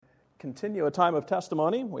continue a time of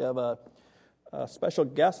testimony. We have a special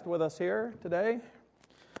guest with us here today.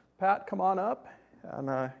 Pat, come on up.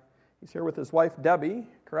 And he's here with his wife, Debbie,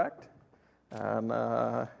 correct? And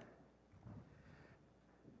a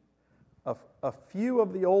few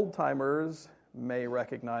of the old-timers may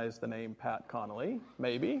recognize the name Pat Connolly,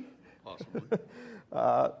 maybe. Possibly.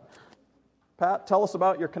 Pat, tell us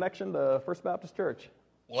about your connection to First Baptist Church.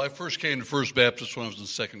 Well, I first came to First Baptist when I was in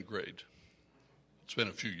second grade. It's been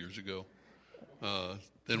a few years ago.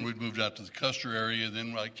 Then we moved out to the Custer area.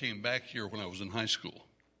 Then I came back here when I was in high school.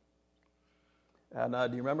 And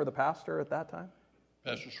do you remember the pastor at that time?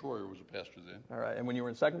 Pastor Schroyer was a pastor then. All right. And when you were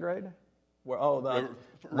in second grade?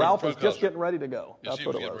 Ralph was just getting ready to go. Yes, That's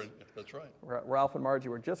what it was. ready. That's right. Ralph and Margie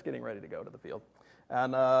were just getting ready to go to the field.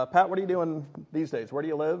 And Pat, what are you doing these days? Where do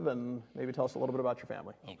you live? And maybe tell us a little bit about your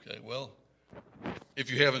family. Okay. Well, if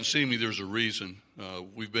you haven't seen me, there's a reason.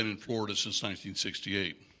 We've been in Florida since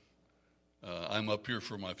 1968. I'm up here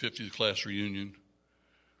for my 50th class reunion.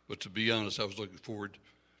 But to be honest, I was looking forward,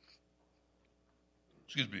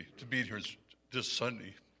 to being here this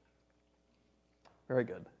Sunday. Very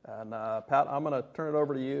good. And Pat, I'm going to turn it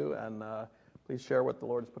over to you, and please share what the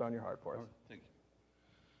Lord has put on your heart for us. Thank you.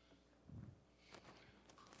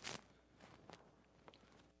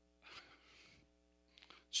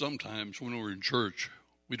 Sometimes when we're in church,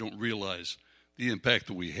 we don't realize the impact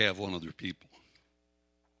that we have on other people.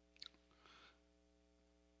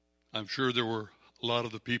 I'm sure there were a lot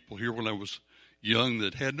of the people here when I was young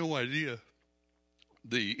that had no idea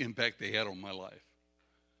the impact they had on my life.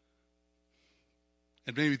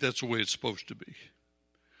 And maybe that's the way it's supposed to be,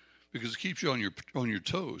 because it keeps you on your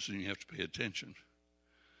toes, and you have to pay attention.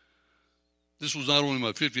 This was not only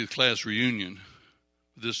my 50th class reunion,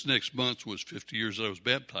 but this next month was 50 years that I was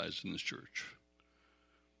baptized in this church.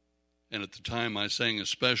 And at the time, I sang a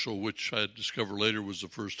special, which I discovered later was the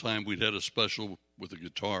first time we'd had a special with a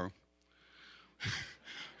guitar.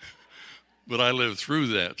 But I lived through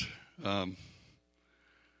that.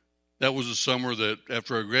 That was a summer that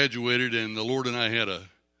after I graduated and the Lord and I had a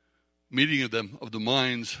meeting of the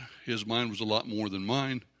minds. His mind was a lot more than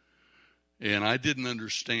mine. And I didn't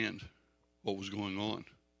understand what was going on.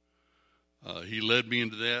 He led me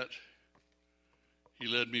into that. He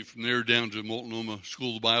led me from there down to Multnomah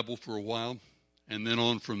School of the Bible for a while, and then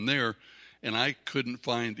on from there, and I couldn't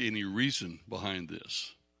find any reason behind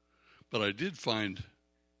this. But I did find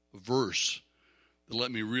a verse that let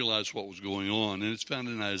me realize what was going on, and it's found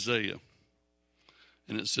in Isaiah.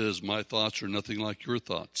 And it says, "My thoughts are nothing like your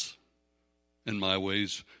thoughts, and my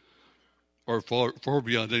ways are far, far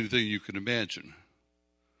beyond anything you can imagine.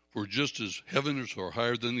 For just as heavens are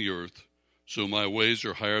higher than the earth, so my ways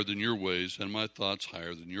are higher than your ways, and my thoughts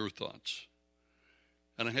higher than your thoughts."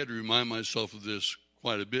 And I had to remind myself of this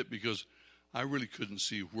quite a bit because I really couldn't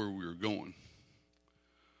see where we were going.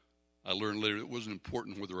 I learned later it wasn't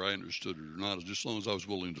important whether I understood it or not, just as long as I was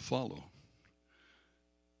willing to follow.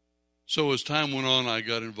 So as time went on, I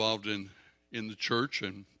got involved in the church,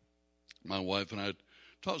 and my wife and I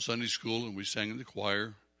taught Sunday school, and we sang in the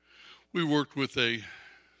choir. We worked with a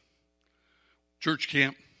church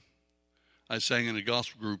camp. I sang in a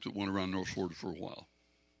gospel group that went around North Florida for a while.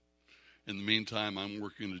 In the meantime, I'm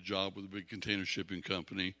working a job with a big container shipping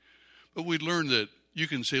company. But we learned that you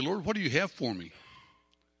can say, "Lord, what do you have for me?"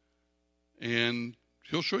 And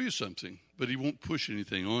he'll show you something, but he won't push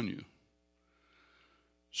anything on you.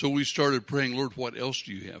 So we started praying, "Lord, what else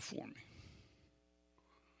do you have for me?"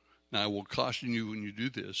 Now, I will caution you when you do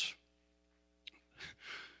this.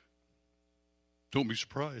 Don't be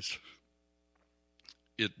surprised.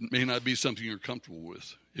 It may not be something you're comfortable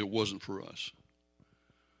with. It wasn't for us.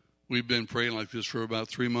 We've been praying like this for about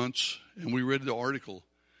 3 months, and we read the article.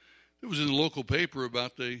 It was in the local paper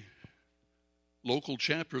about the local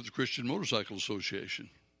chapter of the Christian Motorcycle Association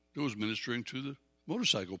that was ministering to the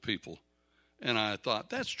motorcycle people. And I thought,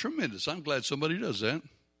 that's tremendous. I'm glad somebody does that.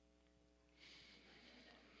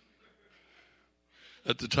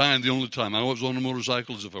 At the time, the only time I was on a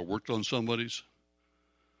motorcycle is if I worked on somebody's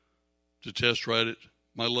to test ride it.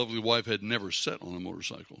 My lovely wife had never sat on a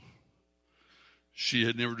motorcycle. She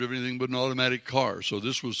had never driven anything but an automatic car, so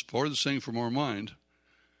this was farthest thing from our mind.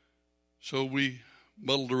 So we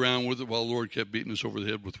muddled around with it while the Lord kept beating us over the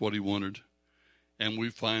head with what he wanted. And we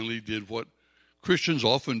finally did what Christians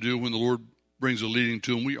often do when the Lord brings a leading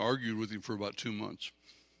to them. We argued with him for about 2 months.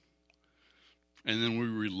 And then we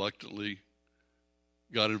reluctantly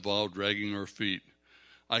got involved, dragging our feet.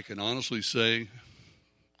 I can honestly say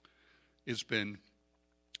it's been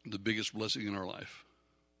the biggest blessing in our life.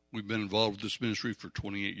 We've been involved with this ministry for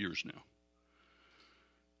 28 years now.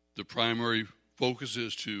 The primary focus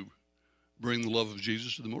is to bring the love of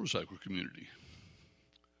Jesus to the motorcycle community.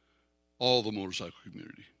 All the motorcycle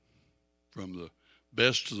community, from the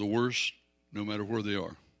best to the worst, no matter where they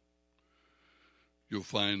are. You'll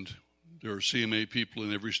find there are CMA people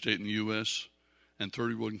in every state in the U.S. and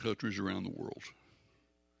 31 countries around the world.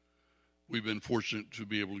 We've been fortunate to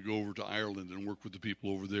be able to go over to Ireland and work with the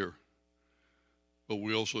people over there. But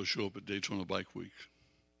we also show up at Daytona Bike Week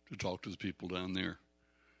to talk to the people down there,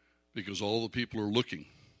 because all the people are looking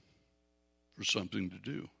for something to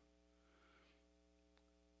do.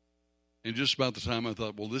 And just about the time I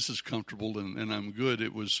thought, well, this is comfortable and I'm good,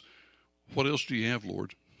 it was, what else do you have,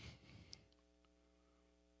 Lord?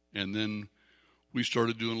 And then we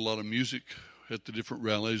started doing a lot of music at the different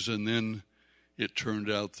rallies, and then it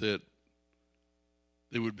turned out that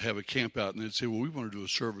they would have a camp out, and they'd say, well, we want to do a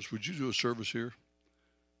service. Would you do a service here?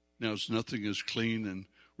 Now, it's nothing as clean and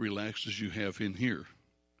relaxed as you have in here.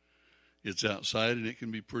 It's outside, and it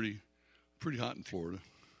can be pretty hot in Florida,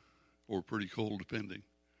 or pretty cold, depending.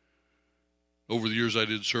 Over the years, I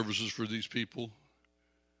did services for these people,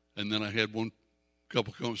 and then I had one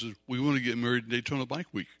couple come and said, we want to get married in Daytona Bike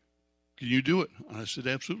Week. Can you do it? And I said,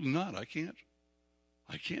 absolutely not. I can't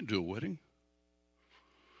do a wedding.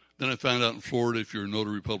 Then I found out in Florida, if you're a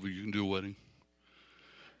notary public, you can do a wedding.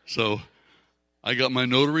 So I got my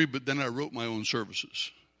notary, but then I wrote my own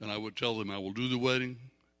services. And I would tell them I will do the wedding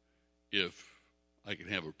if I can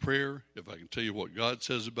have a prayer, if I can tell you what God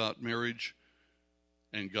says about marriage,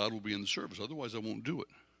 and God will be in the service. Otherwise, I won't do it.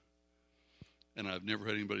 And I've never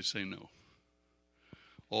had anybody say no.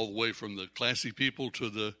 All the way from the classy people to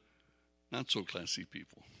the not so classy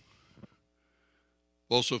people.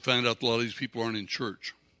 Also found out a lot of these people aren't in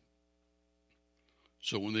church.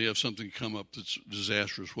 So when they have something come up that's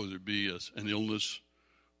disastrous, whether it be an illness,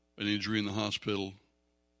 an injury in the hospital,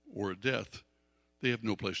 or a death, they have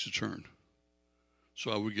no place to turn.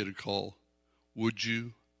 So I would get a call, would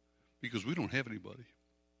you? Because we don't have anybody.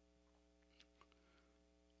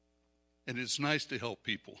 And it's nice to help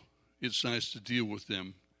people. It's nice to deal with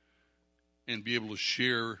them and be able to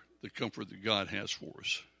share the comfort that God has for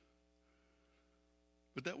us.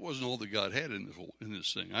 But that wasn't all that God had in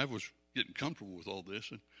this thing. I was getting comfortable with all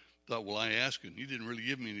this and thought, well, I asked him. He didn't really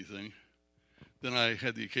give me anything. Then I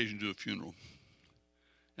had the occasion to do a funeral.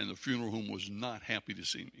 And the funeral home was not happy to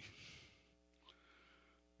see me.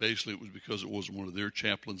 Basically, it was because it wasn't one of their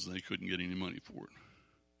chaplains and they couldn't get any money for it.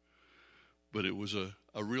 But it was a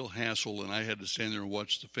real hassle, and I had to stand there and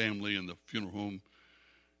watch the family and the funeral home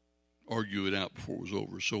argue it out before it was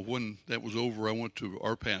over. So when that was over, I went to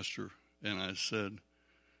our pastor, and I said,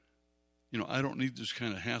 I don't need this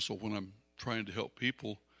kind of hassle when I'm trying to help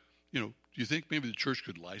people. Do you think maybe the church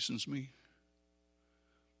could license me?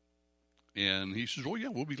 And he says, oh, yeah,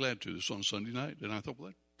 we'll be glad to. This on Sunday night. And I thought,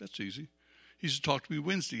 well, that's easy. He said, talk to me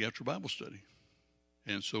Wednesday after Bible study.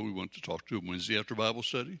 And so we went to talk to him Wednesday after Bible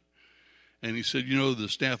study. And he said, the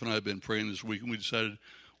staff and I have been praying this week, and we decided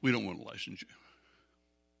we don't want to license you.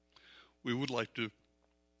 We would like to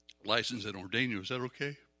license and ordain you. Is that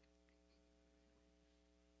okay?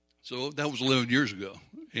 So that was 11 years ago.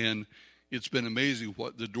 And it's been amazing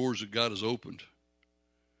what the doors that God has opened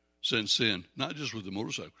since then, not just with the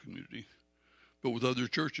motorcycle community, but with other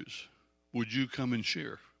churches. Would you come and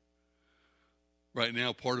share? Right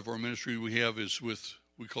now, part of our ministry we have is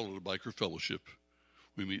we call it a biker fellowship.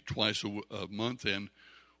 We meet twice a month, and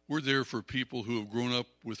we're there for people who have grown up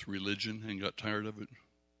with religion and got tired of it.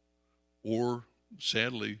 Or,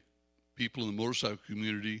 sadly, people in the motorcycle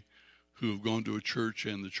community who have gone to a church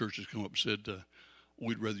and the church has come up and said,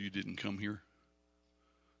 we'd rather you didn't come here.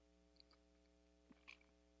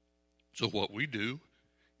 So what we do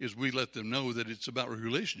is we let them know that it's about a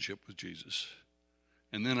relationship with Jesus.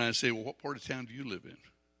 And then I say, well, what part of town do you live in?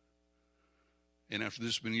 And after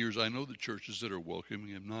this many years, I know the churches that are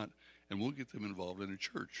welcoming and not, and we'll get them involved in a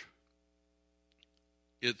church.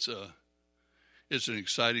 It's an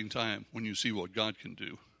exciting time when you see what God can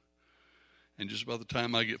do. And just about the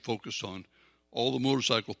time I get focused on all the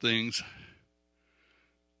motorcycle things,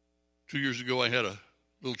 2 years ago I had a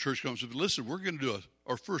little church come and said, listen, we're going to do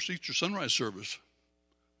our first Easter sunrise service.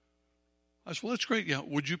 I said, well, that's great. Yeah,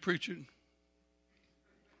 would you preach it?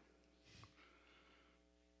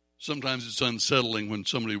 Sometimes it's unsettling when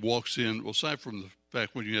somebody walks in, well, aside from the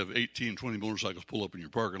fact when you have 18, 20 motorcycles pull up in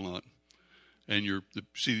your parking lot and you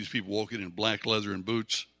see these people walking in black leather and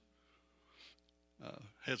boots.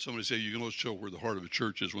 Had somebody say you can always tell where the heart of a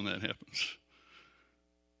church is when that happens.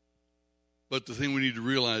 But the thing we need to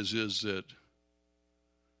realize is that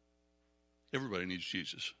everybody needs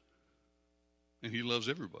Jesus. And he loves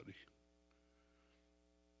everybody.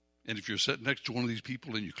 And if you're sitting next to one of these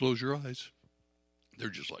people and you close your eyes, they're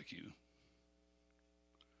just like you.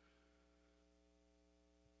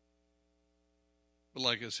 But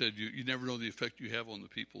like I said, you never know the effect you have on the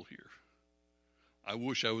people here. I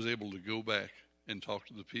wish I was able to go back and talk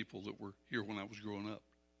to the people that were here when I was growing up.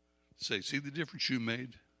 Say, see the difference you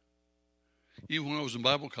made? Even when I was in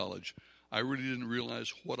Bible college, I really didn't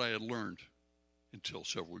realize what I had learned until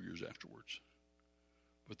several years afterwards.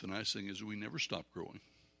 But the nice thing is we never stop growing.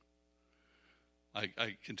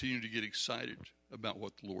 I continue to get excited about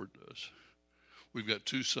what the Lord does. We've got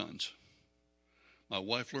 2 sons. My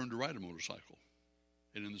wife learned to ride a motorcycle.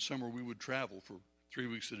 And in the summer, we would travel for 3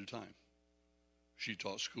 weeks at a time. She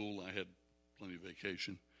taught school. I had plenty of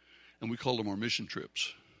vacation. And we called them our mission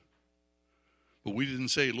trips. But we didn't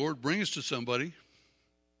say, Lord, bring us to somebody.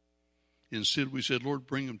 Instead, we said, Lord,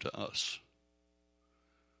 bring them to us.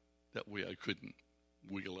 That way I couldn't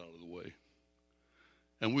wiggle out of the way.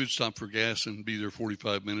 And we'd stop for gas and be there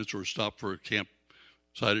 45 minutes or stop for a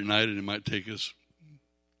campsite at night, and it might take us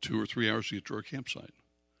 2 or 3 hours to get to our campsite.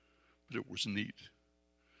 But it was neat.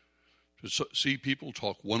 To see people,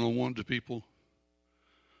 talk one-on-one to people.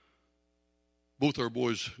 Both our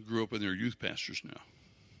boys grew up and they're youth pastors now,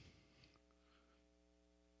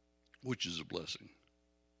 which is a blessing.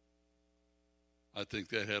 I think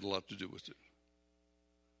that had a lot to do with it.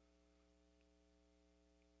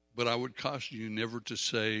 But I would caution you never to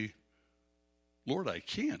say, Lord, I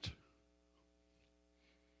can't.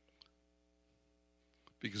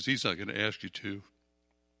 Because he's not going to ask you to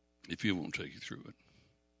if he won't take you through it.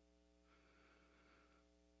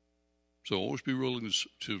 So always be willing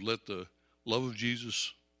to let the love of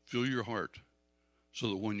Jesus fill your heart so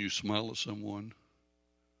that when you smile at someone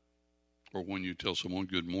or when you tell someone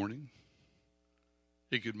good morning,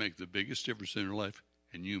 it could make the biggest difference in their life,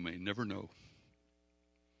 and you may never know.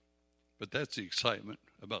 But that's the excitement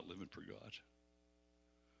about living for God.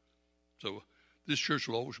 So this church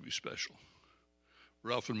will always be special.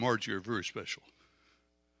 Ralph and Margie are very special.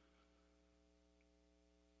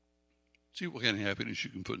 See what kind of happiness you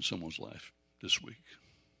can put in someone's life this week.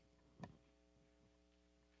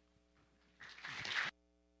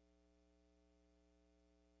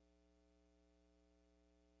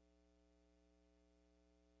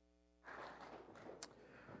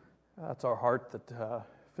 That's our heart that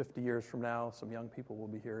 50 years from now, some young people will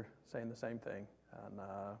be here saying the same thing. And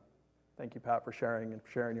thank you, Pat, for sharing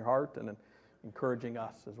your heart and encouraging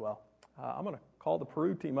us as well. I'm going to call the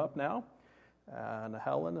Peru team up now. And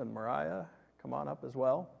Helen and Mariah, come on up as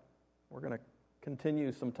well. We're going to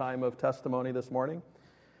continue some time of testimony this morning.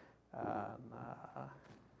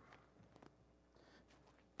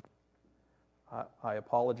 I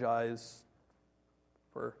apologize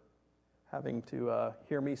for having to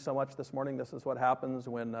hear me so much this morning. This is what happens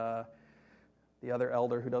when the other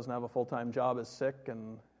elder who doesn't have a full-time job is sick,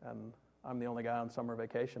 and I'm the only guy on summer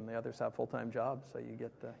vacation. The others have full-time jobs, so you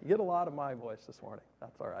get a lot of my voice this morning.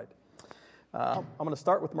 That's all right. I'm going to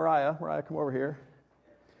start with Mariah. Mariah, come over here.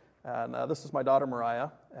 And this is my daughter, Mariah.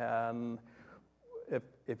 And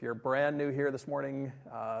if you're brand new here this morning,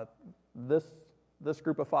 this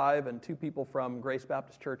group of 5 and 2 people from Grace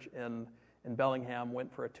Baptist Church in Bellingham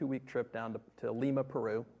went for a 2-week trip down to Lima,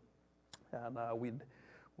 Peru. And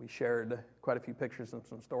we shared quite a few pictures and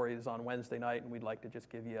some stories on Wednesday night, and we'd like to just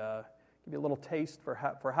give you a little taste for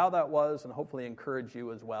how that was and hopefully encourage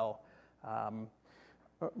you as well.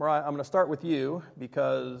 Mariah, I'm going to start with you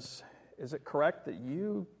because is it correct that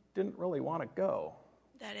you didn't really want to go?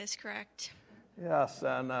 That is correct. Yes,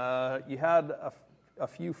 and you had a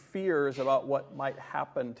few fears about what might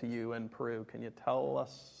happen to you in Peru. Can you tell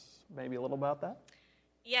us maybe a little about that?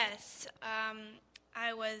 Yes,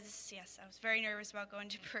 I was very nervous about going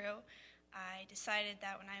to Peru. I decided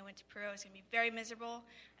that when I went to Peru, I was going to be very miserable.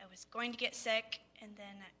 I was going to get sick, and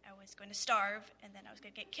then I was going to starve, and then I was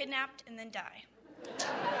going to get kidnapped and then die.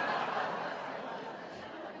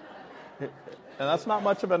 And that's not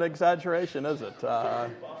much of an exaggeration, is it?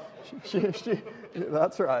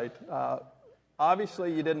 That's right.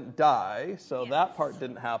 Obviously, you didn't die, so Yes. That part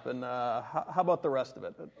didn't happen. How about the rest of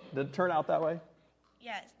it? Did it turn out that way?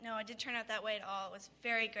 Yes, no, it did turn out that way at all. It was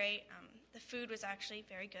very great. The food was actually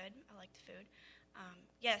very good. I liked the food.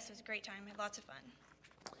 Yes, it was a great time. I had lots of fun.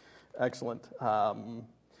 Excellent.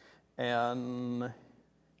 And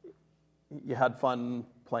you had fun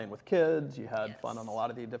playing with kids. You had fun on a lot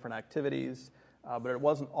of the different activities. But it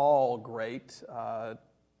wasn't all great.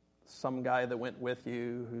 Some guy that went with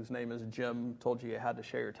you, whose name is Jim, told you had to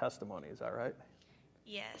share your testimony. Is that right?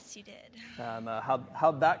 Yes, you did. And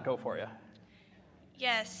how'd that go for you?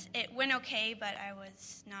 Yes, it went okay, but I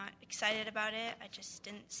was not excited about it. I just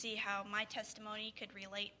didn't see how my testimony could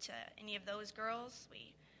relate to any of those girls.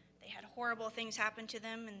 They had horrible things happen to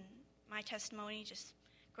them, and my testimony, just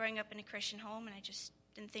growing up in a Christian home, and I just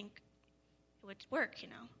didn't think would work,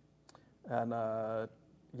 And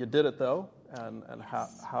you did it, though, and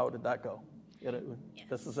how did that go? Yes.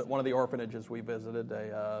 This is at one of the orphanages we visited,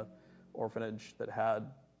 a orphanage that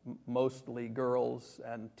had mostly girls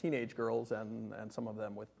and teenage girls, and some of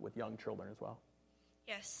them with young children as well.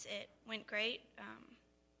 Yes, it went great.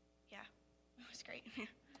 It was great.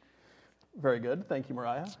 Very good. Thank you,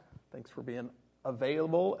 Mariah. Thanks for being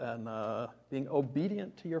available and being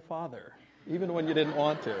obedient to your father, even when you didn't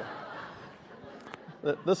want to.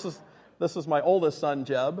 This is my oldest son,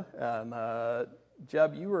 Jeb, and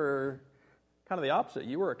Jeb, you were kind of the opposite.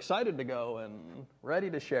 You were excited to go and ready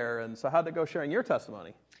to share, and so how'd it go sharing your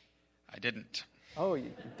testimony? I didn't. Oh,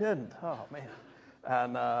 you didn't? Oh, man.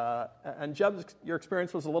 And Jeb, your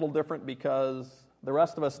experience was a little different because the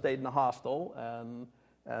rest of us stayed in a hostel,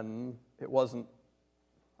 and it wasn't,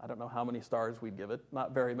 I don't know how many stars we'd give it,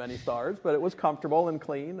 not very many stars, but it was comfortable and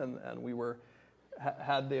clean, and we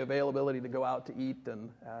had the availability to go out to eat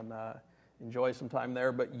and enjoy some time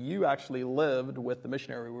there. But you actually lived with the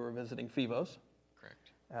missionary we were visiting, Fivos.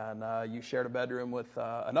 Correct. And you shared a bedroom with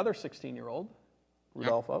another 16-year-old,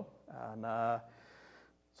 Rudolfo. Yep. And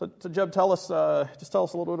so Jeb, tell us a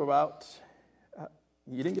little bit about,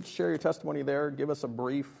 you didn't get to share your testimony there. Give us a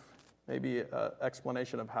brief, maybe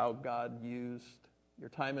explanation of how God used your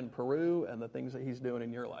time in Peru and the things that he's doing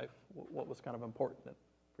in your life. What was kind of important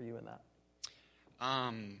for you in that?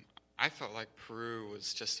 I felt like Peru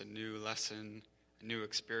was just a new lesson, a new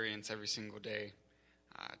experience every single day.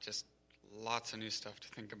 Just lots of new stuff to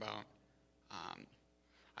think about.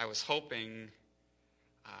 I was hoping,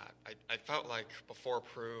 I felt like before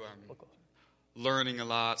Peru, I'm learning a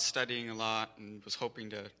lot, studying a lot, and was hoping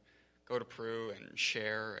to go to Peru and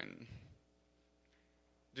share and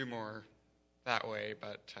do more that way,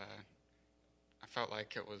 but I felt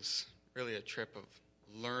like it was really a trip of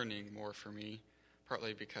learning more for me,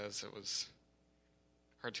 partly because it was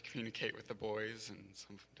hard to communicate with the boys, and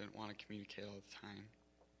some of them didn't want to communicate all the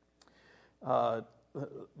time.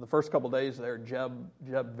 The first couple days there, Jeb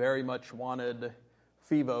very much wanted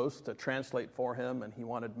Fivos to translate for him, and he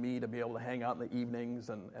wanted me to be able to hang out in the evenings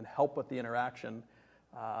and help with the interaction.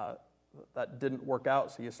 That didn't work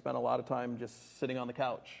out, so you spent a lot of time just sitting on the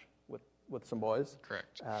couch with some boys.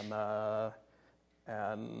 Correct.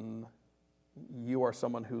 And you are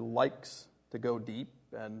someone who likes to go deep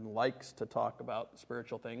and likes to talk about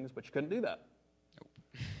spiritual things, but you couldn't do that.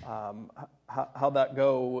 Nope. How'd that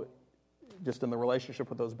go just in the relationship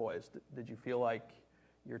with those boys? Did you feel like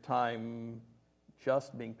your time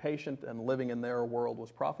just being patient and living in their world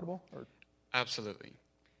was profitable? Or? Absolutely.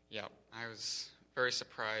 Yeah, I was very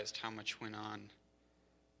surprised how much went on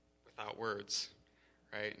without words,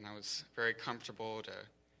 right? And I was very comfortable to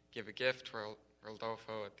give a gift to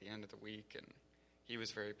Rodolfo at the end of the week, and he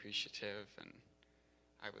was very appreciative, and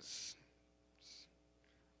I was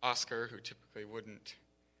Oscar, who typically wouldn't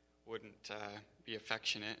be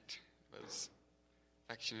affectionate, was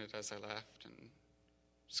affectionate as I left, and it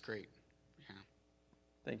was great. Yeah.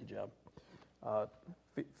 Thank you, Jeb.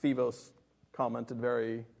 Fivos commented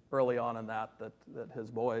very early on in that his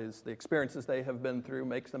boys, the experiences they have been through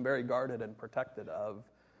makes them very guarded and protected of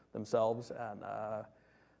themselves, and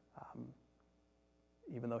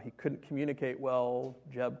even though he couldn't communicate well,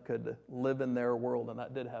 Jeb could live in their world, and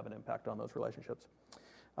that did have an impact on those relationships.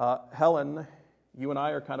 Helen, you and I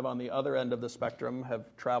are kind of on the other end of the spectrum, have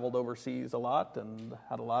traveled overseas a lot and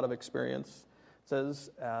had a lot of experiences.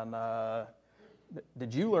 And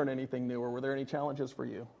did you learn anything new, or were there any challenges for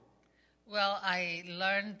you? Well, I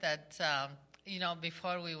learned that,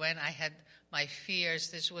 before we went, I had my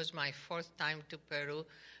fears. This was my fourth time to Peru,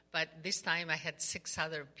 but this time I had 6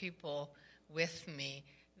 other people with me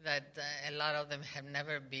that a lot of them have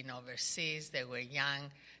never been overseas. They were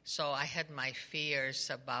young, so I had my fears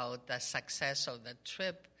about the success of the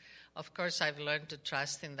trip. Of course, I've learned to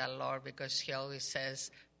trust in the Lord because he always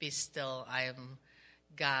says, "Be still, I am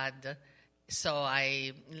God." So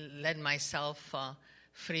I let myself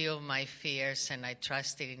free of my fears, and I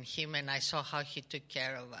trusted in him, and I saw how he took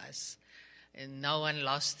care of us. And no one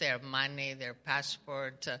lost their money, their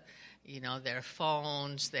passport, their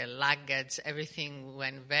phones, their luggage. Everything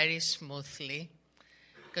went very smoothly.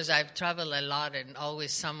 Because I've traveled a lot, and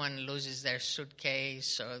always someone loses their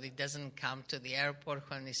suitcase or it doesn't come to the airport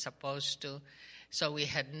when it's supposed to. So we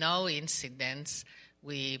had no incidents.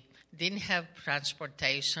 We didn't have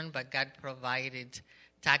transportation, but God provided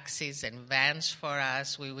taxis and vans for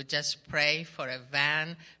us. We would just pray for a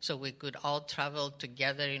van so we could all travel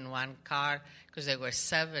together in one car, because there were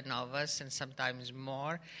 7 of us and sometimes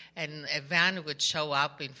more. And a van would show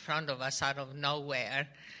up in front of us out of nowhere.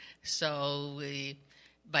 So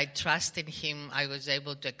by trusting him, I was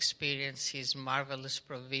able to experience his marvelous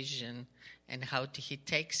provision and how he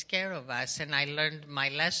takes care of us. And I learned my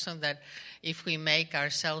lesson that if we make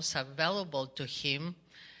ourselves available to him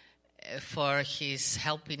for his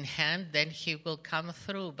helping hand, then he will come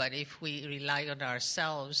through. But if we rely on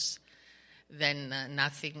ourselves, then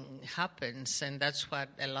nothing happens. And that's what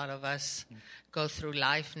a lot of us go through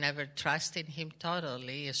life, never trusting him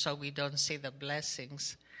totally, so we don't see the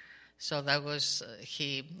blessings. So that was,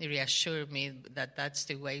 he reassured me that that's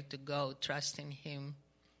the way to go, trusting him.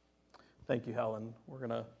 Thank you, Helen. We're going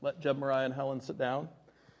to let Jeb, Mariah, and Helen sit down.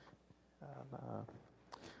 And,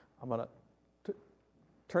 I'm going to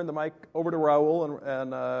turn the mic over to Raul,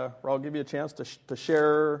 and Raul, give you a chance to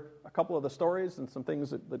share a couple of the stories and some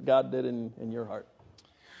things that God did in your heart.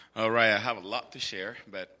 All right, I have a lot to share,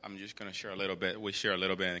 but I'm just going to share a little bit. We shared a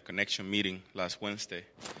little bit in a connection meeting last Wednesday.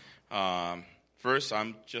 First,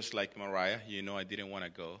 I'm just like Mariah. I didn't want to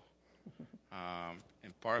go.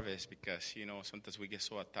 And part of it is because, sometimes we get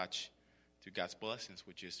so attached to God's blessings,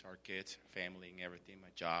 which is our kids, family, and everything, my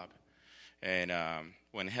job. And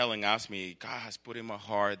when Helen asked me, God has put in my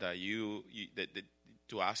heart that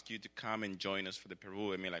to ask you to come and join us for the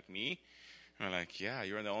Peru. I mean, like, me? And I'm like, yeah,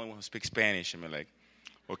 you're the only one who speaks Spanish. I'm like,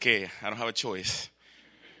 okay, I don't have a choice.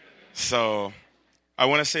 So I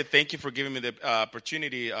want to say thank you for giving me the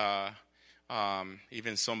opportunity.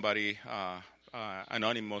 Even somebody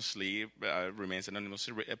anonymously remains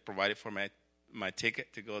anonymously provided for my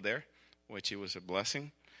ticket to go there, which it was a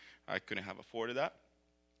blessing. I couldn't have afforded that.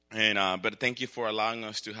 And but thank you for allowing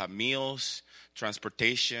us to have meals,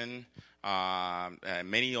 transportation,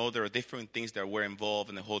 many other different things that were involved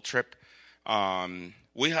in the whole trip.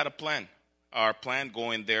 We had a plan. Our plan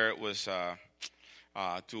going there was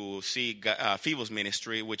to see FIVO's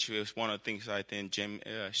ministry, which is one of the things I think Jim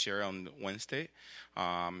shared on Wednesday.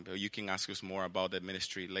 You can ask us more about the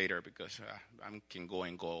ministry later because I can go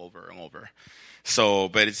over and over. So,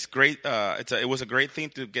 but it's great. It was a great thing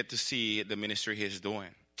to get to see the ministry he's doing.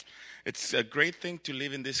 It's a great thing to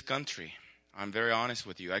live in this country. I'm very honest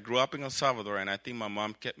with you. I grew up in El Salvador, and I think my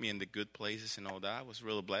mom kept me in the good places and all that. I was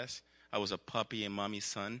really blessed. I was a puppy and mommy's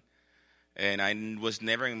son. And I was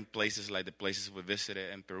never in places like the places we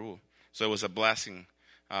visited in Peru. So it was a blessing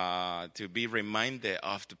to be reminded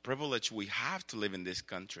of the privilege we have to live in this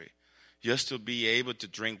country. Just to be able to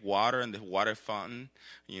drink water in the water fountain.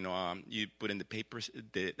 You put in the papers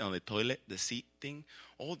on the toilet, the seat thing.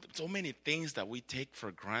 So many things that we take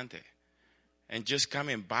for granted. And just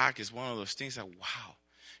coming back is one of those things that, wow,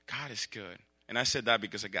 God is good. And I said that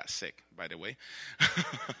because I got sick, by the way.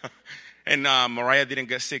 And Mariah didn't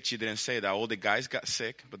get sick. She didn't say that. All the guys got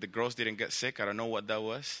sick, but the girls didn't get sick. I don't know what that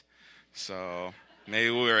was. So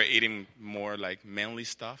maybe we were eating more like manly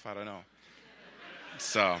stuff. I don't know.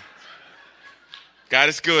 So God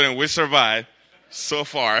is good, and we survived so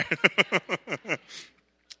far.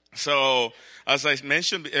 So as I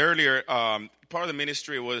mentioned earlier, part of the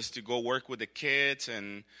ministry was to go work with the kids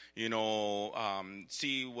and,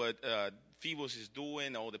 see what FIVOS is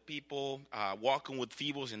doing, all the people, walking with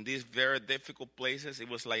FIVOS in these very difficult places. It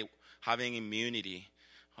was like having immunity.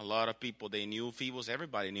 A lot of people, they knew FIVOS.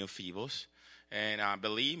 Everybody knew FIVOS. And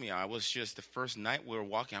believe me, I was just the first night we were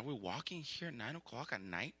walking. Are we walking here at 9 o'clock at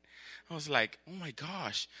night? I was like, oh, my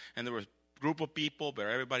gosh. And there was a group of people, but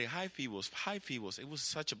everybody, hi, FIVOS, hi, FIVOS. It was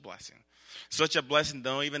such a blessing. Such a blessing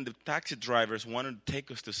that even the taxi drivers wanted to take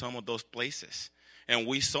us to some of those places. And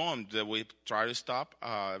we saw them. That we tried to stop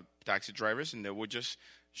taxi drivers, and they would just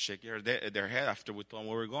shake their head after we told them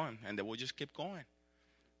where we were going, and they would just keep going.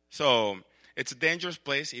 So it's a dangerous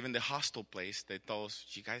place, even the hostile place. They told us,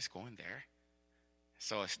 you guys going there?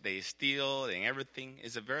 So they steal and everything.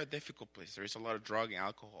 It's a very difficult place. There is a lot of drug and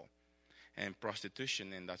alcohol and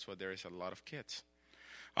prostitution, and that's why there is a lot of kids.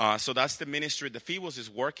 So that's the ministry the FIVOS is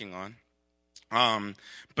working on.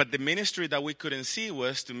 But the ministry that we couldn't see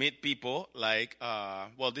was to meet people like,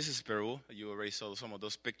 this is Peru. You already saw some of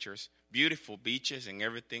those pictures. Beautiful beaches and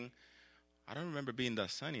everything. I don't remember being that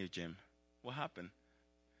sunny, Jim. What happened?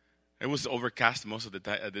 It was overcast most of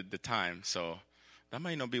the time, so that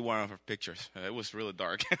might not be one of our pictures. It was really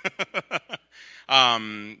dark.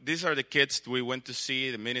 These are the kids we went to see,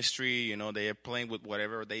 the ministry. They are playing with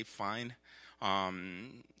whatever they find.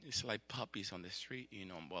 It's like puppies on the street,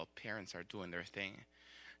 while parents are doing their thing.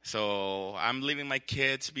 So I'm leaving my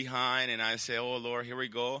kids behind, and I say, oh, Lord, here we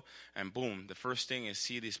go. And boom, the first thing is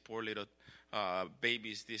see these poor little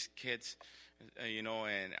babies, these kids, and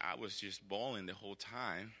I was just bawling the whole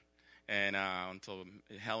time. And until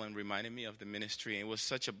Helen reminded me of the ministry. It was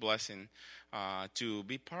such a blessing to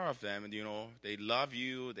be part of them. And, they love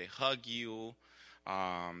you, they hug you,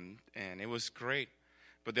 and it was great.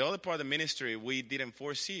 But the other part of the ministry we didn't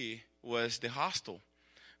foresee was the hostel.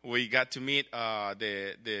 We got to meet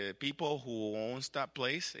the people who owns that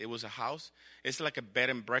place. It was a house. It's like a bed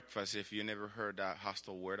and breakfast. If you never heard that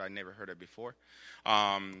hostel word, I never heard it before.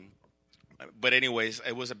 But anyways,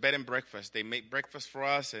 it was a bed and breakfast. They made breakfast for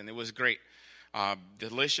us, and it was great.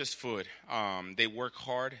 Delicious food. They worked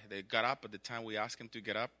hard. They got up at the time we asked them to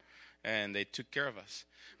get up, and they took care of us.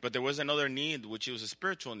 But there was another need, which was a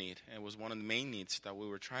spiritual need. It was one of the main needs that we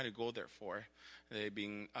were trying to go there for. They've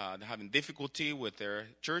been having difficulty with their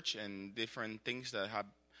church and different things that have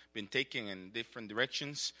been taken in different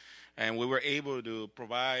directions. And we were able to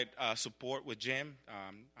provide support with Jim.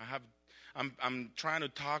 I'm trying to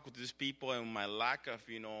talk with these people, and my lack of,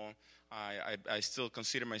 I still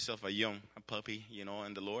consider myself a puppy,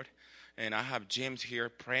 in the Lord. And I have Jim here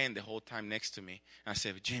praying the whole time next to me. And I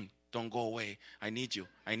said, Jim, don't go away. I need you.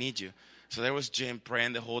 So there was Jim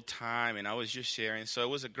praying the whole time, and I was just sharing. So it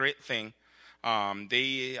was a great thing.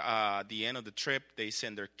 They, at the end of the trip, they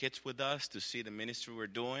sent their kids with us to see the ministry we're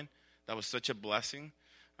doing. That was such a blessing.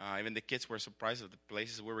 Even the kids were surprised at the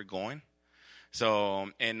places we were going. So,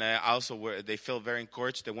 and also they felt very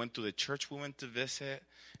encouraged. They went to the church we went to visit,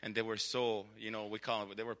 and they were so, we call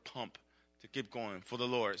it, they were pumped to keep going for the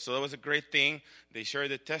Lord. So that was a great thing. They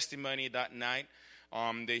shared the testimony that night.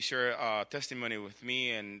 They shared testimony with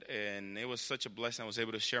me, and it was such a blessing. I was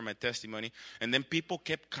able to share my testimony. And then people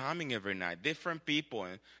kept coming every night, different people.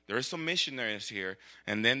 And there are some missionaries here,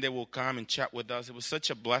 and then they will come and chat with us. It was such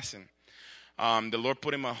a blessing. The Lord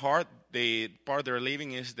put in my heart, part of their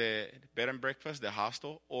living is the bed and breakfast, the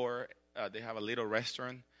hostel, or they have a little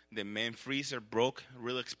restaurant. The main freezer broke,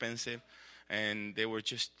 real expensive. And they were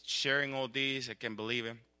just sharing all these. I can't believe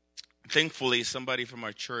it. Thankfully, somebody from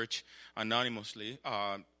our church anonymously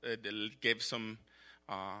gave some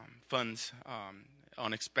funds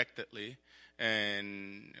unexpectedly.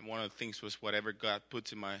 And one of the things was whatever God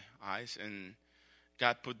puts in my eyes. And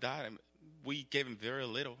God put that. And we gave him very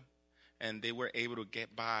little. And they were able to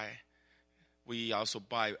get by. We also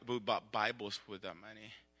bought Bibles with that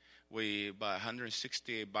money. We bought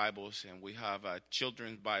 168 Bibles, and we have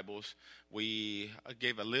children's Bibles. We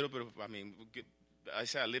gave a little bit of, I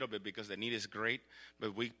say a little bit because the need is great,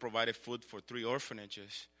 but we provided food for 3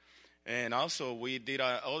 orphanages. And also we did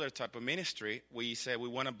other type of ministry. We said we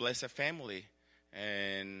want to bless a family.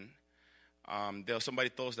 And somebody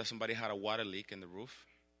told us that somebody had a water leak in the roof.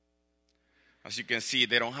 As you can see,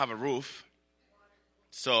 they don't have a roof.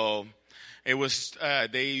 So it was,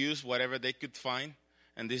 they used whatever they could find.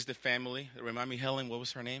 And this is the family. Remind me, Helen, what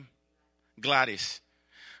was her name? Gladys.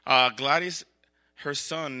 Gladys, her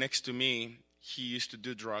son next to me, he used to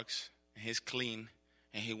do drugs. He's clean.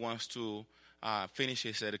 And he wants to finish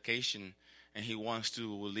his education. And he wants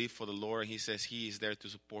to live for the Lord. He says he is there to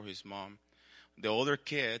support his mom. The other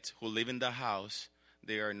kids who live in the house,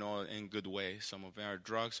 they are not in good way. Some of them are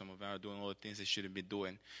drugs. Some of them are doing all the things they shouldn't be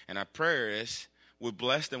doing. And our prayer is, we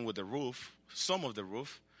bless them with the roof, some of the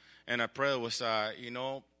roof. And our prayer was, I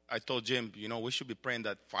told Jim, we should be praying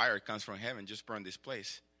that fire comes from heaven, just burn this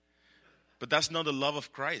place. But that's not the love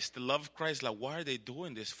of Christ. The love of Christ, like, why are they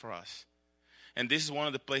doing this for us? And this is one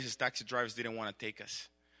of the places taxi drivers didn't want to take us.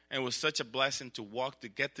 And it was such a blessing to walk, to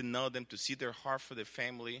get to know them, to see their heart for their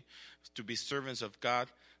family, to be servants of God.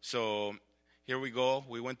 So here we go.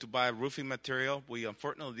 We went to buy roofing material. We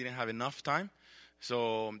unfortunately didn't have enough time.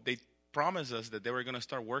 So they promised us that they were going to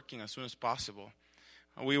start working as soon as possible.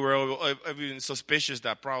 We were even suspicious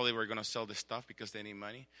that probably we're going to sell this stuff because they need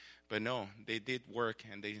money. But no, they did work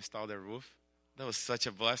and they installed their roof. That was such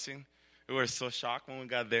a blessing. We were so shocked when we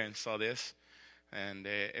got there and saw this. And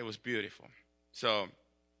it was beautiful. So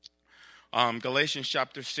Galatians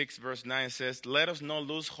chapter 6 verse 9 says, let us not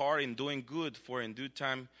lose heart in doing good, for in due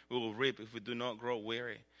time we will reap if we do not grow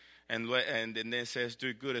weary. And then it says,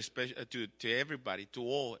 do good especially to everybody, to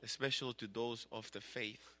all, especially to those of the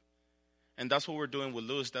faith. And that's what we're doing with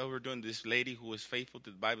Luz. That we're doing this lady who was faithful to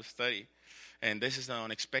the Bible study. And this is an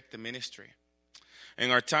unexpected ministry.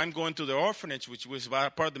 And our time going to the orphanage, which was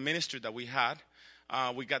part of the ministry that we had,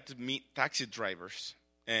 we got to meet taxi drivers.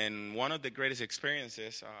 And one of the greatest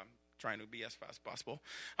experiences, trying to be as fast as possible,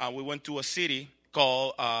 we went to a city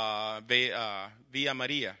called Villa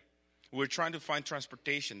Maria. We were trying to find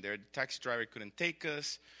transportation there. The taxi driver couldn't take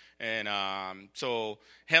us. And so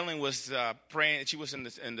Helen was praying. She was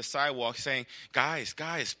in the sidewalk saying, guys,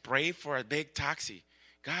 pray for a big taxi.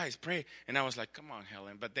 Guys, pray. And I was like, come on,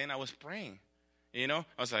 Helen. But then I was praying. I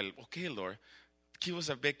was like, okay, Lord, give us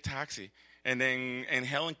a big taxi. And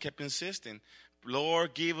Helen kept insisting,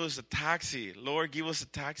 Lord, give us a taxi. Lord, give us a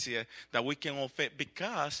taxi that we can all fit.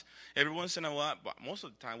 Because every once in a while, most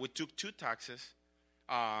of the time, we took 2 taxis.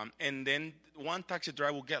 and then one taxi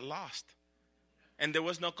driver would get lost. And there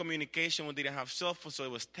was no communication. We didn't have cell phones, so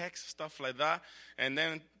it was text, stuff like that. And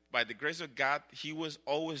then by the grace of God, he was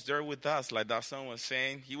always there with us. Like that song was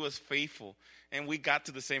saying, he was faithful. And we got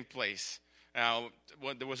to the same place.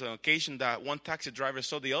 There was an occasion that one taxi driver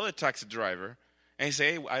saw the other taxi driver, and he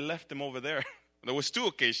said, hey, I left him over there. There was 2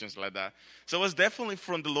 occasions like that. So it was definitely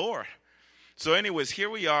from the Lord. So anyways, here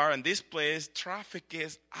we are in this place. Traffic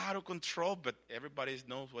is out of control, but everybody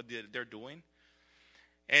knows what they're doing.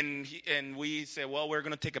 And we said, well, we're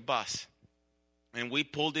going to take a bus. And we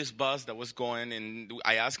pulled this bus that was going, and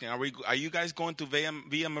I asked him, are you guys going to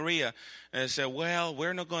Villa Maria? And I said, well,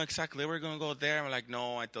 we're not going exactly. We're going to go there. I'm like,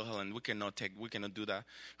 no, I told Helen, we cannot do that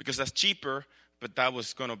because that's cheaper, but that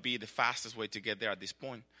was going to be the fastest way to get there at this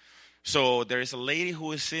point. So there is a lady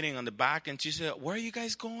who is sitting on the back, and she said, where are you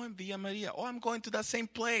guys going? Villa Maria. Oh, I'm going to that same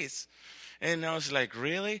place. And I was like,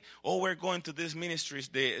 really? Oh, we're going to this ministries.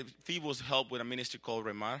 Phoebe's help with a ministry called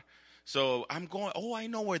Remar. So I'm going, oh, I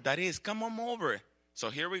know where that is. Come on over. So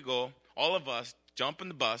here we go. All of us jump in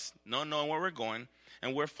the bus, not knowing where we're going,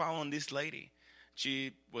 and we're following this lady.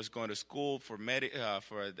 She was going to school for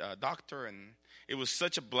a doctor, and it was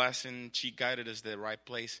such a blessing. She guided us to the right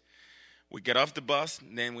place. We get off the bus,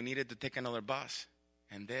 and then we needed to take another bus.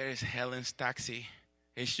 And there is Helen's taxi.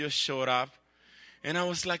 It just showed up. And I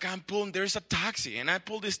was like, there's a taxi. And I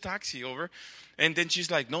pulled this taxi over. And then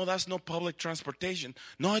she's like, no, that's no public transportation.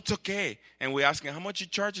 No, it's okay. And we asked her, how much you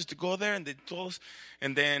charge us to go there? And they told us.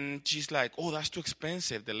 And then she's like, oh, that's too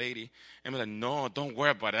expensive, the lady. And we're like, no, don't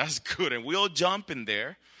worry about it. That's good. And we all jump in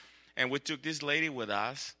there. And we took this lady with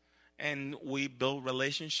us. And we built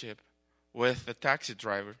relationship with the taxi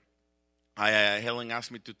driver. Helen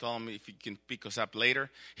asked me to tell him if he can pick us up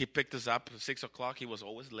later. He picked us up at 6 o'clock. He was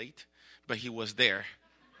always late, but he was there.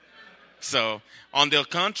 So, on the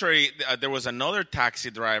contrary, there was another taxi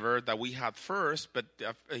driver that we had first, but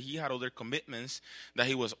he had other commitments that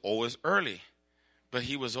he was always early. But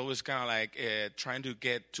he was always kind of like trying to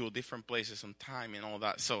get to different places on time and all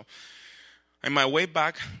that. So, on my way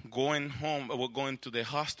back, going to the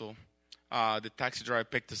hostel, the taxi driver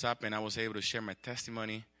picked us up, and I was able to share my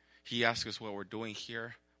testimony. He asked us what we're doing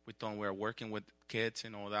here. We told him we're working with kids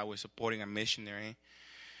and all that. We're supporting a missionary.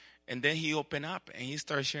 And then he opened up and he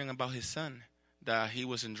started sharing about his son, that he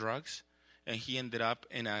was in drugs and he ended up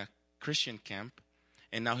in a Christian camp.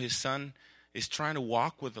 And now his son is trying to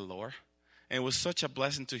walk with the Lord. And it was such a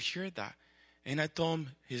blessing to hear that. And I told him,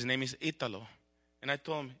 his name is Italo. And I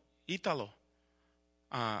told him, Italo,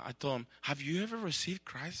 have you ever received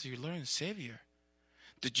Christ as your Lord and Savior?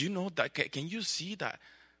 Did you know that? Can you see that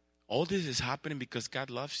all this is happening because God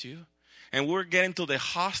loves you? And we're getting to the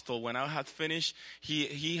hostel. When I had finished,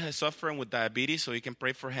 he has suffering with diabetes, so you can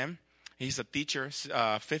pray for him. He's a teacher,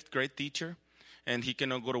 5th grade teacher, and he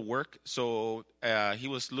cannot go to work. So he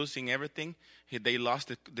was losing everything. They lost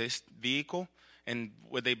this vehicle, and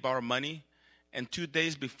they borrowed money. And 2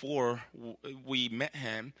 days before we met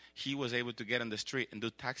him, he was able to get on the street and do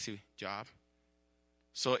taxi job.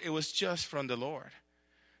 So it was just from the Lord.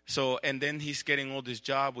 So, and then he's getting all this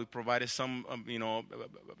job. We provided some,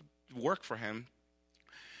 work for him.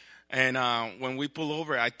 And when we pull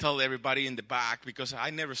over, I tell everybody in the back, because I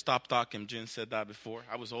never stopped talking. Jen said that before.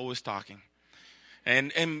 I was always talking.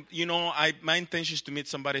 And my intention is to meet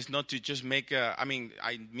somebody is not to just I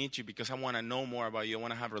meet you because I want to know more about you. I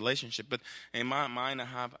want to have a relationship. But in my mind,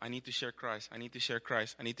 I need to share Christ. I need to share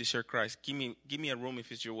Christ. I need to share Christ. Give me a room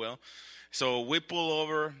if it's your will. So we pull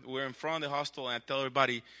over. We're in front of the hostel, and I tell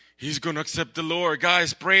everybody, he's going to accept the Lord.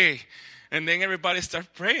 Guys, pray. And then everybody starts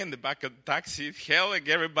praying in the back of the taxi.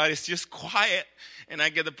 Everybody's just quiet. And I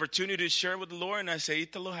get the opportunity to share with the Lord. And I say,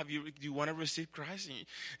 Italo, do you want to receive Christ?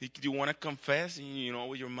 Do you want to confess,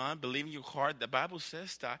 with your mind, believe in your heart? The Bible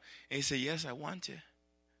says that. And he said, yes, I want to.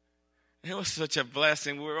 It was such a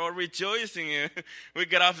blessing. We were all rejoicing. We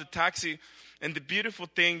got off the taxi. And the beautiful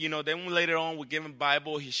thing, then later on we gave him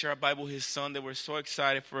Bible. He shared a Bible with his son. They were so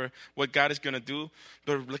excited for what God is going to do.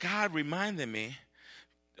 But God reminded me.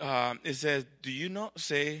 It says, do you not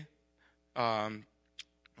say, do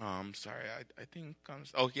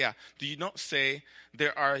you not say,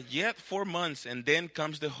 there are yet 4 months and then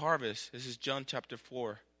comes the harvest? This is John chapter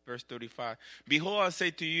 4, verse 35. Behold, I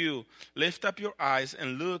say to you, lift up your eyes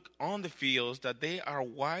and look on the fields, that they are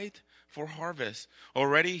white for harvest.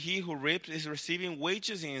 Already he who reaps is receiving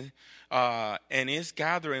wages and is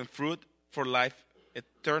gathering fruit for life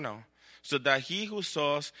eternal, so that he who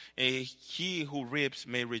sows and he who reaps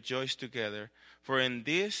may rejoice together. For in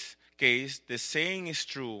this case the saying is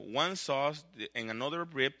true, one sows and another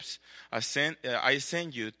reaps. I send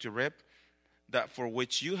you to reap that for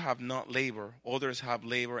which you have not labor, others have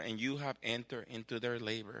labor, and you have entered into their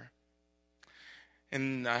labor.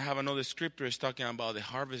 And I have another scripture is talking about the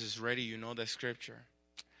harvest is ready. You know that scripture.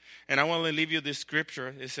 And I want to leave you this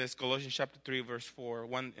scripture. It says Colossians chapter 3, verse 4,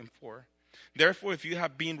 1 and 4. Therefore, if you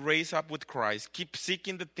have been raised up with Christ, keep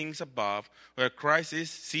seeking the things above, where Christ is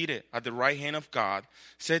seated at the right hand of God.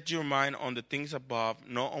 Set your mind on the things above,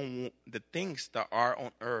 not on the things that are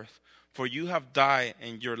on earth. For you have died,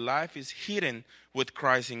 and your life is hidden with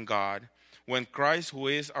Christ in God. When Christ, who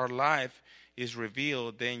is our life, is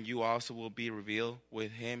revealed, then you also will be revealed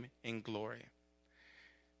with him in glory.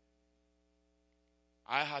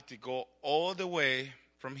 I had to go all the way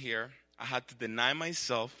from here. I had to deny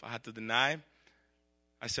myself. I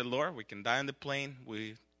said, Lord, we can die on the plane.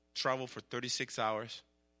 We travel for 36 hours.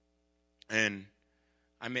 And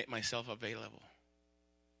I made myself available.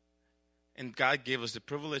 And God gave us the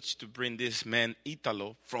privilege to bring this man,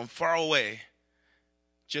 Italo, from far away,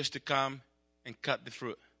 just to come and cut the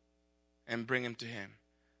fruit and bring him to him.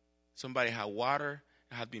 Somebody had water,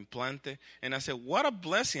 it had been planted. And I said, what a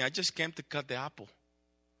blessing. I just came to cut the apple.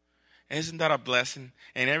 Isn't that a blessing?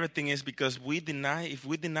 And everything is because if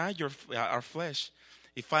we deny our flesh,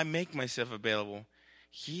 if I make myself available,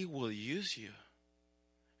 he will use you.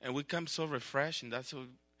 And we come so refreshed, and that's what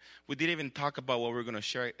we didn't even talk about what we're going to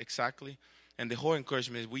share exactly. And the whole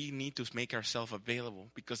encouragement is we need to make ourselves available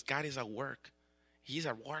because God is at work. He's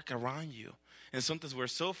at work around you. And sometimes we're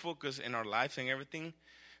so focused in our lives and everything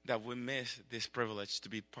that we miss this privilege to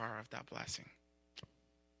be part of that blessing.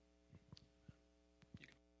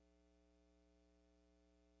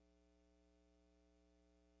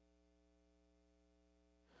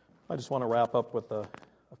 I just want to wrap up with a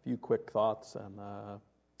few quick thoughts and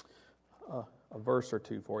a verse or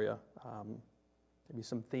two for you. Maybe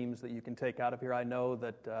some themes that you can take out of here. I know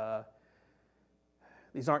that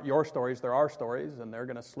these aren't your stories, they're our stories, and they're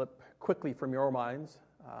going to slip quickly from your minds.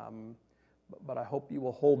 But I hope you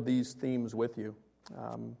will hold these themes with you.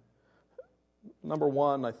 Number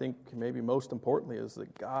one, I think maybe most importantly, is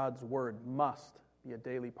that God's Word must be a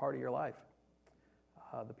daily part of your life.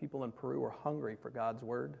 The people in Peru are hungry for God's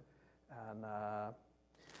Word.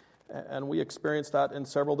 And we experienced that in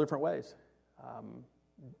several different ways.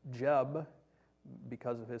 Jeb,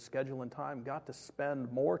 because of his schedule and time, got to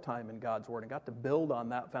spend more time in God's Word and got to build on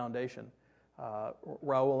that foundation.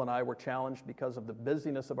 Raul and I were challenged because of the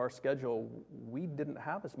busyness of our schedule. We didn't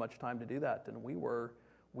have as much time to do that, and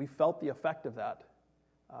we felt the effect of that.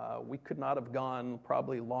 We could not have gone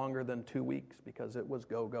probably longer than 2 weeks because it was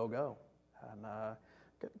go, go, go. And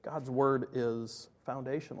God's Word is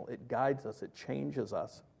foundational. It guides us. It changes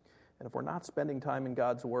us. And if we're not spending time in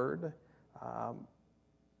God's Word,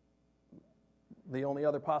 the only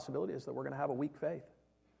other possibility is that we're going to have a weak faith,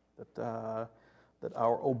 that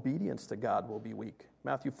our obedience to God will be weak.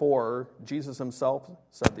 Matthew 4, Jesus himself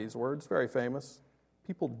said these words, very famous.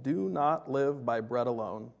 People do not live by bread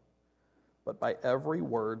alone, but by every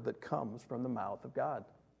word that comes from the mouth of God.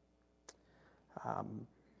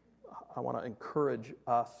 I want to encourage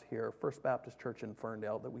us here, First Baptist Church in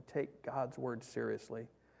Ferndale, that we take God's Word seriously,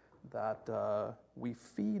 that we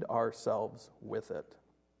feed ourselves with it.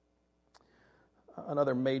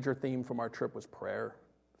 Another major theme from our trip was prayer.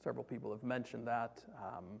 Several people have mentioned that.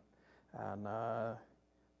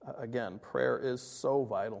 Again, prayer is so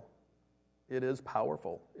vital. It is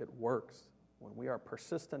powerful. It works. When we are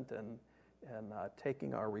persistent in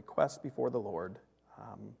taking our requests before the Lord,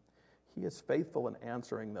 He is faithful in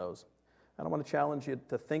answering those. And I want to challenge you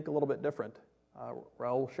to think a little bit different.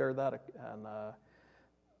 Raul shared that, and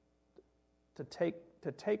to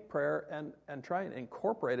take prayer and try and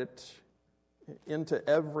incorporate it into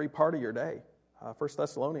every part of your day. 1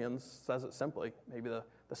 Thessalonians says it simply. Maybe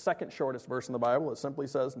the second shortest verse in the Bible. It simply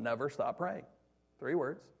says, never stop praying. 3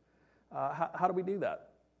 words. How do we do that?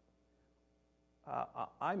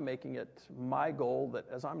 I'm making it my goal that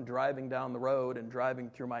as I'm driving down the road and driving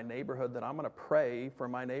through my neighborhood, that I'm going to pray for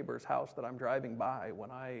my neighbor's house that I'm driving by.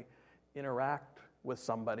 When I interact with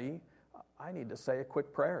somebody, I need to say a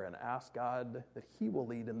quick prayer and ask God that He will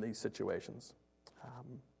lead in these situations.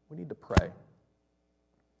 We need to pray.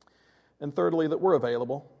 And thirdly, that we're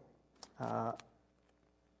available. I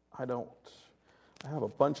have a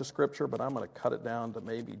bunch of scripture, but I'm going to cut it down to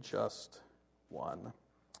maybe just one.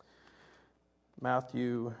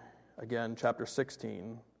 Matthew, again, chapter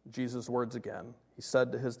 16, Jesus' words again. He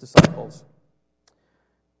said to His disciples,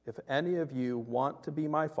 "If any of you want to be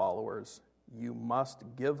my followers, you must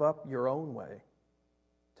give up your own way.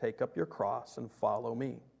 Take up your cross and follow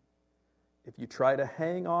me. If you try to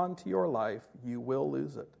hang on to your life, you will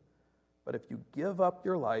lose it. But if you give up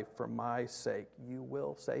your life for my sake, you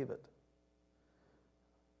will save it.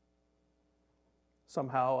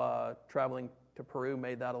 somehow traveling to Peru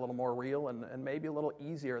made that a little more real and maybe a little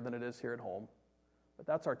easier than it is here at home. But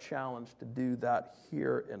that's our challenge, to do that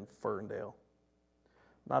here in Ferndale.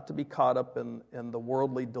 Not to be caught up in the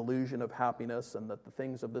worldly delusion of happiness and that the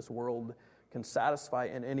things of this world can satisfy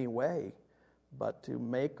in any way, but to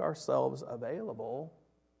make ourselves available,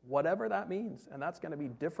 whatever that means. And that's going to be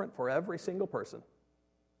different for every single person.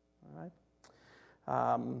 All right?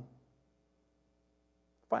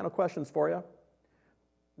 Final questions for you.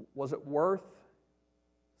 Was it worth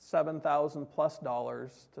 $7,000 plus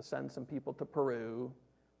to send some people to Peru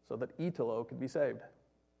so that Italo could be saved?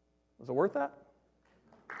 Was it worth that?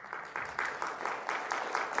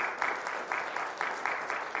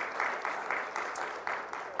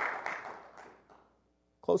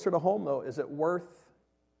 Closer to home, though, is it worth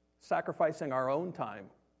sacrificing our own time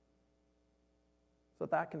so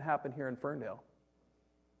that can happen here in Ferndale?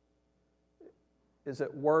 Is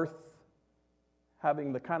it worth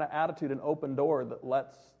having the kind of attitude and open door that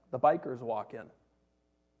lets the bikers walk in?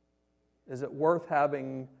 Is it worth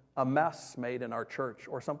having a mess made in our church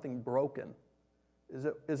or something broken?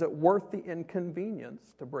 Is it worth the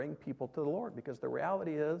inconvenience to bring people to the Lord? Because the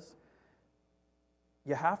reality is,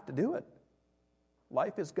 you have to do it.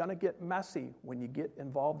 Life is going to get messy when you get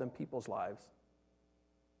involved in people's lives.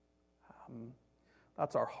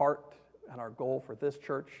 That's our heart and our goal for this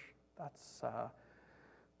church.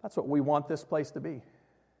 That's what we want this place to be.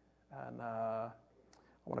 And I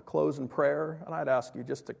want to close in prayer, and I'd ask you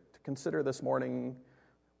just to consider this morning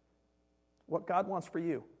what God wants for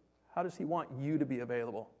you. How does He want you to be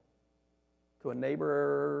available? To a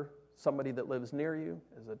neighbor, somebody that lives near you?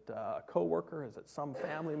 Is it a coworker? Is it some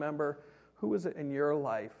family member? Who is it in your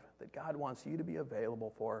life that God wants you to be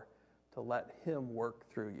available for, to let Him work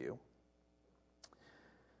through you?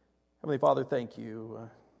 Heavenly Father, thank you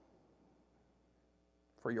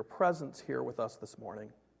for your presence here with us this morning.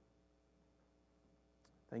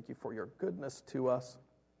 Thank you for your goodness to us.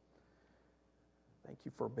 Thank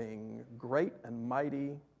you for being great and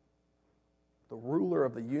mighty, the ruler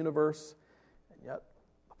of the universe, and yet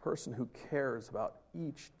a person who cares about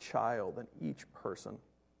each child and each person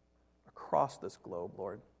across this globe,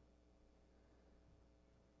 Lord.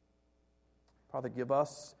 Father, give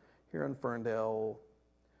us here in Ferndale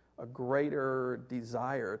a greater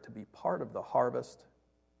desire to be part of the harvest.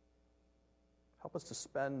 Help us to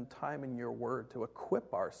spend time in your word, to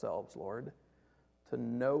equip ourselves, Lord, to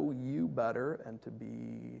know you better and to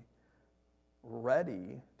be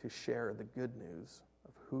ready to share the good news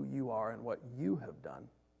of who you are and what you have done.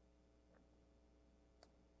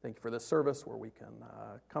 Thank you for this service where we can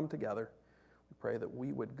come together. We pray that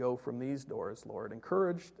we would go from these doors, Lord,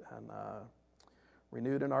 encouraged and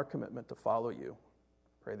renewed in our commitment to follow you.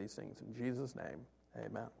 Pray these things in Jesus' name.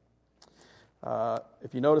 Amen.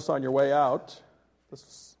 If you notice on your way out,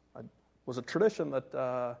 this was a tradition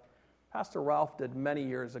that Pastor Ralph did many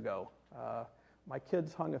years ago. My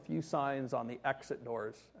kids hung a few signs on the exit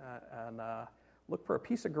doors and look for a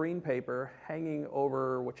piece of green paper hanging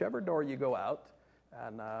over whichever door you go out.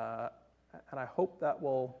 And I hope that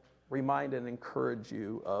will remind and encourage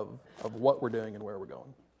you of what we're doing and where we're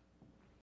going.